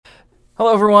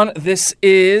Hello, everyone. This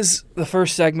is the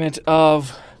first segment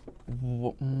of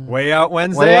Way Out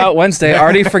Wednesday. Way Out Wednesday.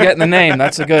 Already forgetting the name.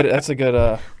 That's a good.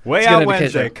 Way Out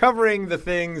Wednesday, covering the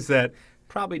things that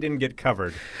probably didn't get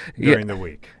covered during the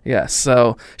week. Yes.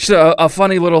 So a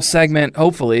funny little segment,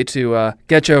 hopefully, to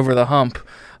get you over the hump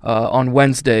on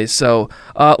Wednesdays. So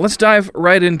let's dive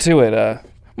right into it.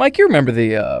 Mike, you remember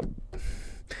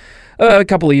a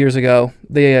couple of years ago,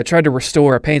 they tried to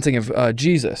restore a painting of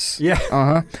Jesus.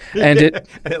 Yeah. And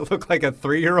it looked like a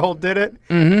 3-year-old did it.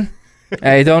 Mm-hmm.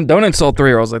 Hey, don't insult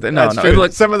 3-year-olds like that. No, That's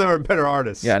true. Some of them are better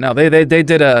artists. Yeah, no, they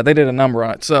did a number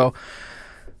on it. So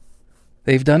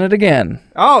they've done it again.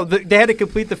 Oh, they had to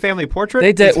complete the family portrait?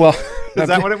 They did. Well, is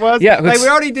that what it was? Yeah. Like we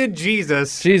already did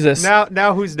Jesus.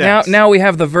 Now who's next? Now we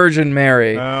have the Virgin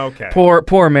Mary. Okay.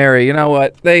 Poor Mary. You know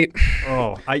what?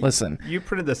 Listen. You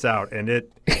printed this out, and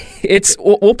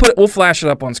we'll flash it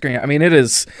up on screen. I mean, it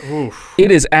is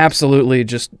absolutely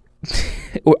just.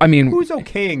 I mean, who's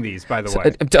okaying these, by the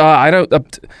way?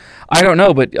 I don't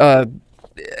know, but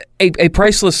a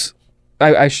priceless.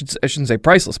 I shouldn't say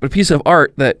priceless, but a piece of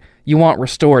art that you want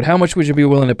restored. How much would you be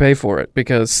willing to pay for it?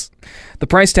 Because the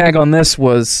price tag on this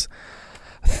was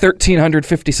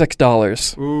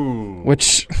 $1,356. Ooh.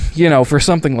 Which, for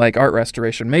something like art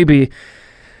restoration, maybe.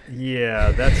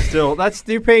 Yeah,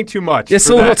 you're paying too much. It's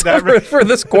for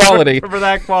this quality. for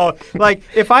that quality. Like,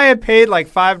 if I had paid like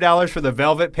 $5 for the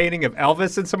velvet painting of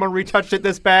Elvis and someone retouched it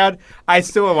this bad, I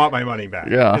still would want my money back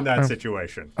in that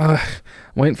situation.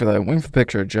 Waiting for the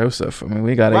picture of Joseph. I mean,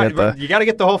 we got to you got to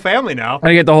get the whole family now.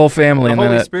 I get the whole family. The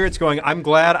Holy Spirit's going, I'm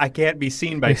glad I can't be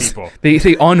seen by people.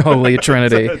 The unholy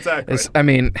Trinity. Exactly.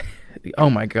 Oh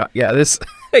my God. Yeah,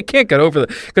 I can't get over that.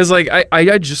 Because,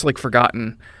 I just,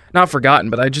 forgotten. Not forgotten,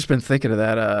 but I just been thinking of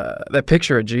that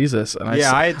picture of Jesus. And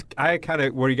I kind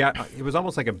of where you got it was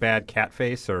almost like a bad cat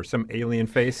face or some alien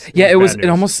face. Yeah, it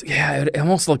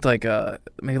almost looked like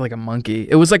maybe like a monkey.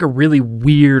 It was like a really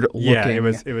weird looking. Yeah, it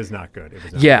was not good. It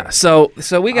was not good.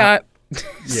 So we got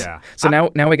yeah. So now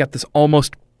we got this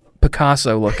almost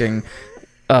Picasso looking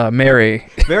Mary.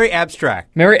 Very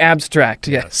abstract. Very abstract.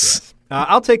 Yes.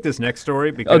 I'll take this next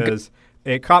story because. Okay.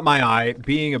 It caught my eye,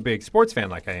 being a big sports fan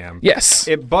like I am. Yes.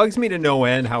 It bugs me to no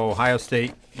end how Ohio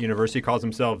State University calls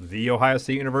themselves the Ohio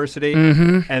State University.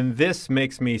 Mm-hmm. And this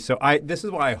makes me this is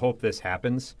why I hope this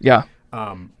happens. Yeah.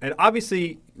 And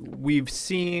obviously, we've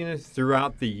seen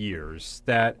throughout the years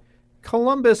that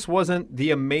Columbus wasn't the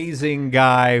amazing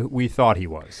guy we thought he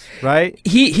was, right?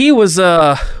 He was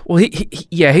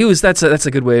he was that's a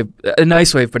good way a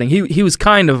nice way of putting it. He was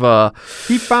kind of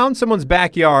he found someone's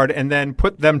backyard and then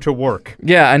put them to work.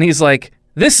 Yeah, and he's like,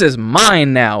 this is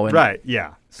mine now. Right,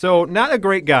 yeah. So not a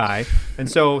great guy. And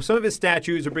so some of his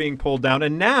statues are being pulled down,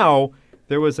 and now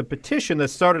there was a petition that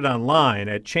started online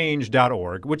at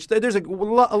change.org, which there's a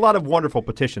lot of wonderful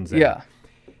petitions there. Yeah.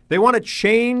 They want to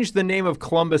change the name of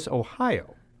Columbus,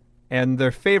 Ohio, and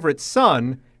their favorite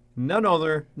son, none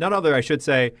other, I should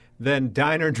say, than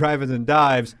Diner, Drive-Ins, and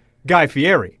Dives, Guy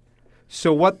Fieri.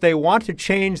 So what they want to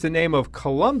change the name of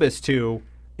Columbus to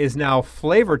is now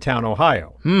Flavortown,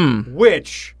 Ohio,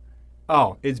 which,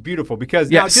 it's beautiful because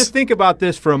now just think about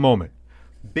this for a moment.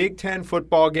 Big Ten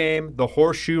football game, the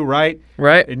horseshoe, right?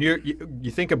 Right. And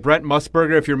you think of Brent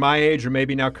Musburger if you're my age, or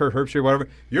maybe now Kurt Herbstreit or whatever.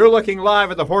 You're looking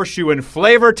live at the horseshoe in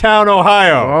Flavortown,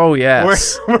 Ohio. Oh,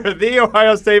 yes. Where the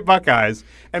Ohio State Buckeyes.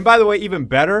 And by the way, even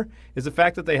better is the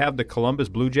fact that they have the Columbus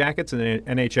Blue Jackets in the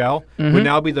NHL would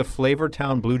now be the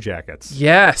Flavortown Blue Jackets.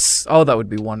 Yes. Oh, that would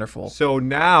be wonderful. So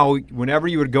now, whenever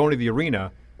you would go into the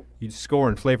arena, you'd score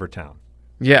in Flavortown.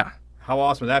 Yeah. How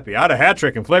awesome would that be? I had a hat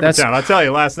trick in Flavortown. I'll tell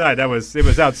you, last night it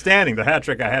was outstanding. The hat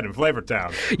trick I had in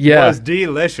Flavortown was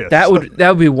delicious. That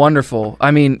would be wonderful.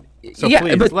 I mean,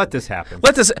 please let this happen.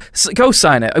 Let this go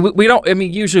sign it. We don't. I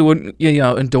mean, usually wouldn't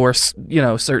endorse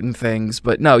certain things,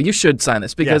 but no, you should sign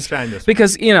this because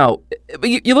you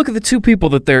look at the two people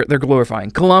that they're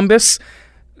glorifying: Columbus,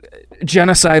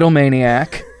 genocidal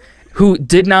maniac. Who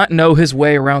did not know his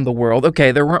way around the world.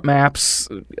 Okay, there weren't maps,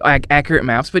 accurate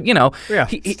maps, but, he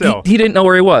didn't know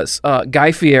where he was.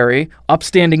 Guy Fieri,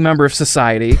 upstanding member of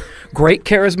society, great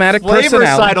charismatic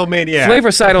personality.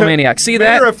 Flavorcidal maniac. See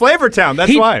that? Mayor of Flavortown,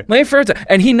 that's why.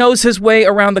 And he knows his way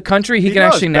around the country. He can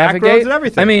actually navigate. Back roads and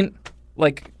everything. I mean,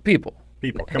 people,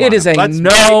 come on. Is a Let's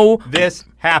make this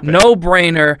happen.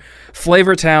 No-brainer.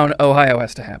 Flavortown, Ohio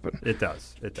has to happen. It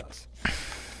does.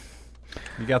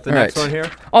 You got the next one here?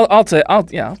 I'll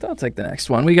take the next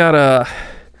one. We got a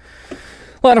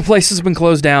lot of places have been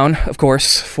closed down, of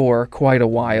course, for quite a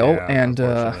while, and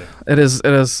it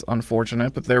is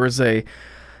unfortunate. But there was a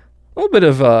little bit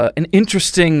of an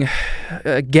interesting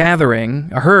gathering,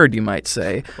 a herd, you might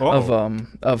say, of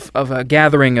a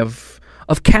gathering of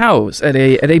cows at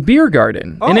a beer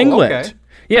garden in England. Okay.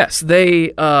 Yes,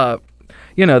 they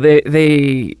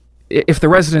if the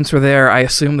residents were there, I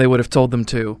assume they would have told them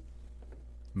to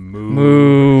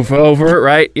move over,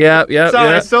 right? Yeah.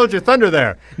 Sorry, I stole your thunder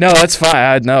there. No, it's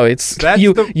fine. No,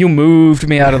 you moved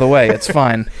me out of the way. It's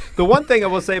fine. The one thing I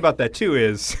will say about that too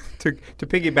is to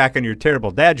piggyback on your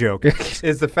terrible dad joke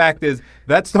is the fact is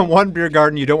that's the one beer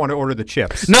garden you don't want to order the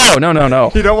chips. No.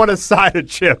 You don't want a side of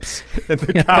chips in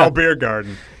the cow beer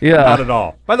garden. Yeah, not at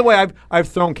all. By the way, I've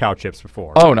thrown cow chips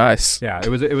before. Oh, nice. Yeah, it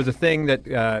was a thing that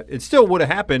it still would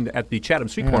have happened at the Chatham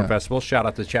Sweet Corn Festival. Shout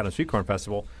out to the Chatham Sweet Corn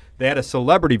Festival. They had a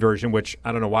celebrity version, which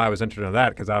I don't know why I was entered into that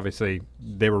because obviously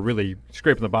they were really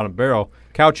scraping the bottom barrel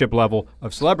cow chip level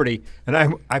of celebrity, and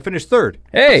I finished third.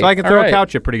 Hey, so I can throw a cow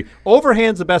chip pretty.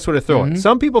 Overhand's the best way to throw it.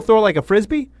 Some people throw it like a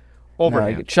frisbee.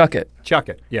 Overhand, no, chuck it.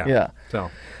 Yeah.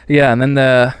 So yeah, and then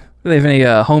do they have any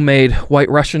homemade White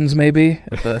Russians maybe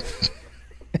at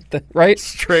the right?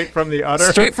 Straight from the udder.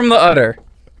 Straight from the udder.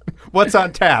 What's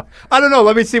on tap? I don't know.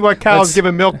 Let me see what cow's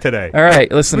giving milk today. All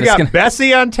right, listen. We got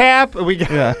Bessie on tap.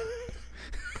 Yeah.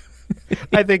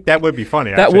 I think that would be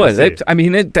funny. That would.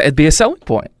 It'd be a selling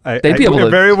point. They'd be able to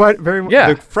very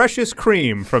the freshest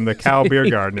cream from the cow beer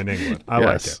garden in England. I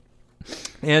like it.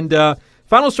 And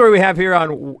final story we have here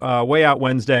on Way Out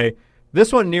Wednesday.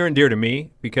 This one near and dear to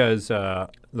me because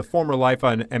the former Life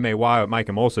on MAY with Mike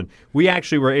and Molson, we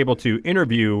actually were able to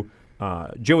interview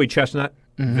Joey Chestnut,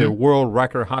 the world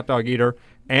record hot dog eater,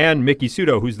 and Miki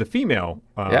Sudo, who's the female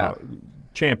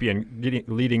champion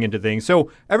leading into things.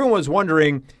 So everyone was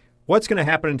wondering what's going to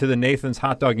happen to the Nathan's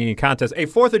hot dog eating contest, a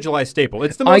 4th of July staple.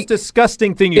 It's the most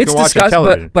disgusting thing you can watch on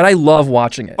television. But I love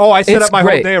watching it. Oh, I set up my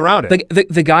whole day around it.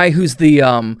 The guy who's the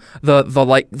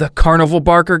carnival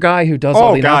barker guy who does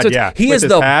all the announcements. Yeah. He is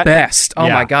the best. Oh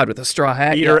my God, with the straw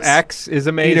hat. Eater X is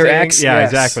amazing. Eater X, yeah,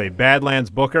 exactly. Badlands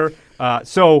Booker.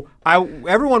 So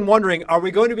everyone wondering, are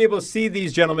we going to be able to see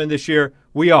these gentlemen this year?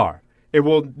 We are. It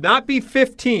will not be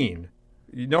 15.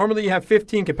 Normally you have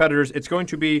 15 competitors. It's going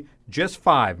to be just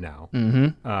 5 now.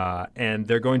 And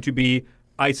they're going to be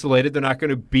isolated. They're going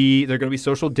to be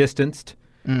social distanced.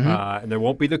 And there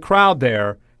won't be the crowd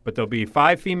there, but there'll be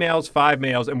 5 females, 5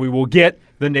 males, and we will get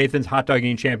the Nathan's Hot Dog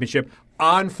Eating Championship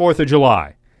on 4th of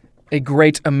July. A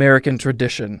great American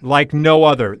tradition. Like no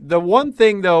other. The one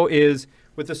thing, though, is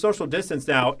with the social distance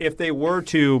now, if they were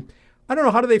to, I don't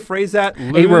know, how do they phrase that?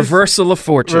 A reversal of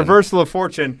fortune. Reversal of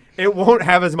fortune. It won't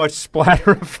have as much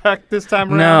splatter effect this time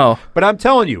around. No. But I'm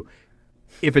telling you,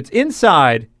 if it's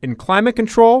inside in climate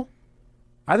control,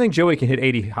 I think Joey can hit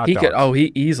 80 hot dogs.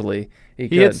 He easily. He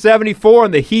hit 74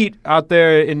 in the heat out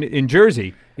there in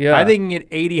Jersey. Yeah. I think he can get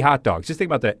 80 hot dogs. Just think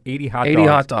about that, 80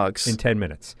 hot dogs in 10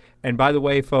 minutes. And by the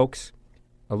way, folks,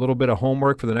 a little bit of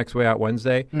homework for the next Way Out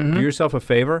Wednesday. Do yourself a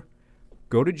favor.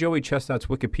 Go to Joey Chestnut's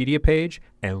Wikipedia page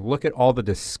and look at all the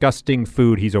disgusting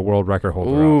food he's a world record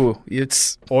holder of.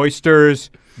 It's oysters,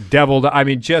 deviled,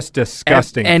 just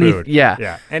disgusting food.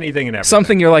 Yeah. Anything and everything.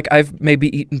 Something you're like, I've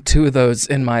maybe eaten 2 of those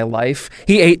in my life.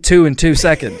 He ate 2 in 2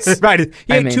 seconds. Right.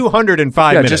 He ate 200 in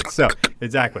 5 minutes. So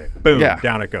exactly. Boom,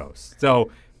 down it goes.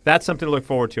 So that's something to look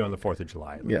forward to on the 4th of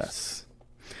July. Yes.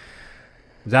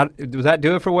 Does that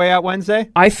do it for Way Out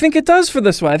Wednesday? I think it does for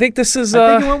this one. I think this is.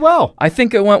 I think it went well. I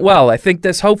think it went well. I think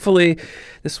hopefully,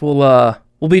 this will.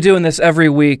 We'll be doing this every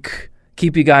week.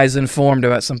 Keep you guys informed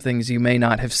about some things you may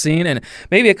not have seen, and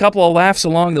maybe a couple of laughs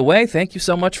along the way. Thank you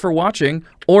so much for watching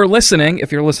or listening.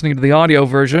 If you're listening to the audio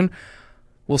version,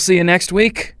 we'll see you next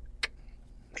week.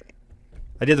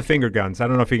 I did the finger guns. I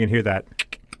don't know if you can hear that.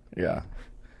 Yeah.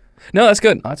 No, that's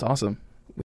good. That's awesome.